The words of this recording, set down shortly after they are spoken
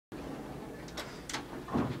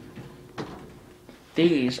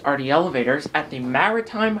These are the elevators at the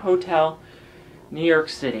Maritime Hotel, New York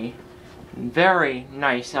City. Very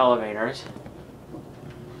nice elevators.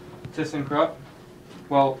 Thyssenkrupp.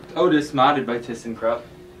 Well, Otis modded by Thyssenkrupp.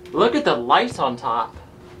 Look at the lights on top.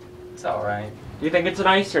 It's alright. Do you think it's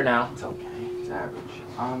nicer now? It's okay. It's average.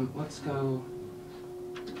 Let's go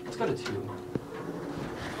to 2.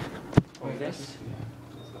 Wait, this? Yeah.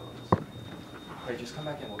 Let's go this way. Wait, just come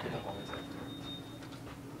back in. We'll get up all the time.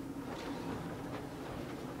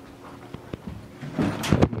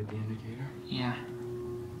 With the indicator? Yeah.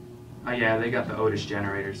 Oh yeah, they got the Otis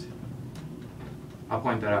generators. I'll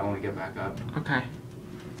point that out when we get back up. Okay.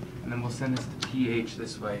 And then we'll send this to PH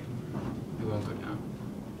this way. We won't go down.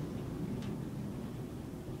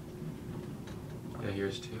 Yeah,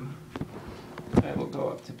 here's 2. Okay, we'll go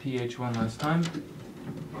up to PH one last time.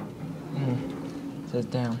 It says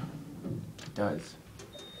down. It does.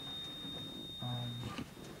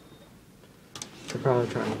 They're probably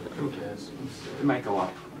trying. Who cares? It might go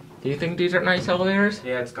up. Do you think these are nice elevators?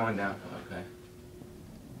 Yeah, it's going down. Okay.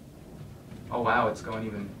 Oh wow, it's going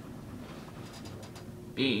even.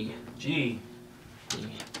 B. G. B.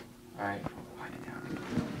 Alright.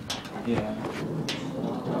 Yeah.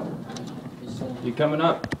 You coming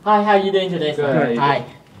up? Hi, how are you doing today, sir? Good. Hi.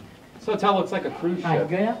 This hotel looks like a cruise Hi, ship.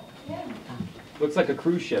 good? Looks like a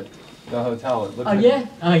cruise ship. The hotel. It looks Oh, like yeah?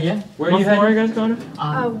 Oh, yeah. Where are you heading? Are you guys going?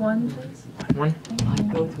 One, please. One. I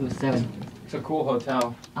go to 7. It's a cool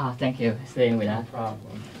hotel. Ah, thank you. Staying with No us.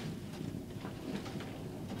 problem.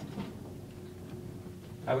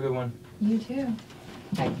 Have a good one. You too.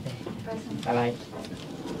 Bye. Bye-bye.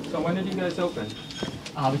 So when did you guys open?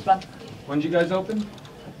 Which one? When did you guys open?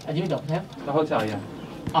 You don't have? The hotel, yeah.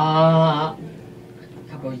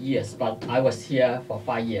 Couple of years, but I was here for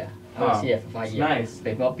 5 years. I was here for 5 it's years. nice.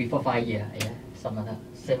 Before 5 years, yeah. Some other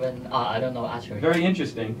 7. I don't know actually. Very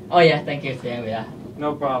interesting. Oh yeah, thank you. Staying with us.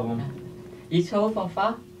 No problem. You travel from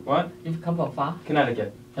far? What? You come from far?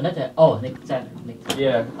 Connecticut. Connecticut. Oh, next.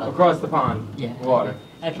 Yeah, across the pond. Yeah. Water.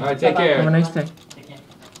 Okay. All right, take Bye-bye. care. Have a nice day. Take care.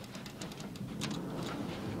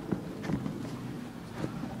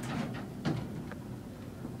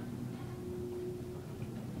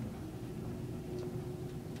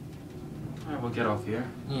 Alright, we'll get off here.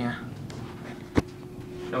 Yeah.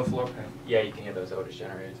 No floor pad. Yeah, you can hear those Otis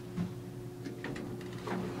generators.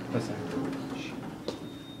 Listen. Shh.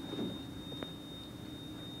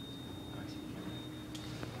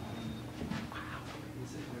 Wow,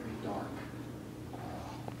 this is very dark.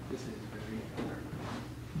 This is very dark.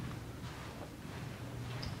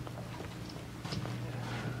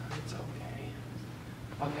 It's okay.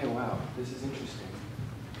 Okay, wow, this is interesting.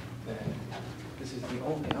 That this is the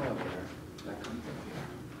only elevator that comes up here.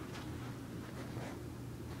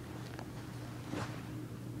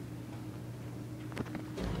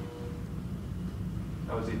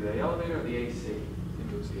 That was either the elevator or the AC. I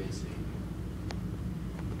think it was the AC.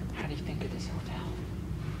 How do you think of this hotel?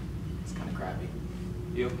 It's kind of crappy.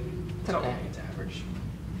 You? It's okay. okay. It's average.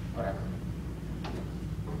 Whatever.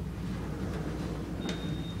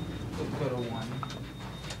 Let's go to 1.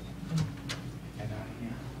 Get out of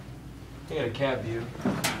here. You got a cab view.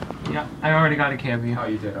 Yeah, I already got a cab view. Oh,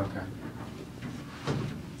 you did? Okay.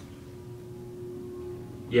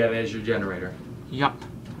 Yeah, there's your generator. Yup.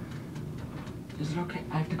 Is it okay?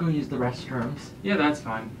 I have to go use the restrooms. Yeah, that's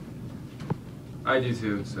fine. I do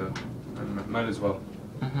too, so I might as well.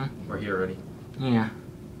 Mm-hmm. We're here already. Yeah.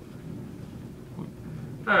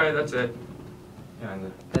 Alright, that's it. Yeah,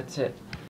 That's it.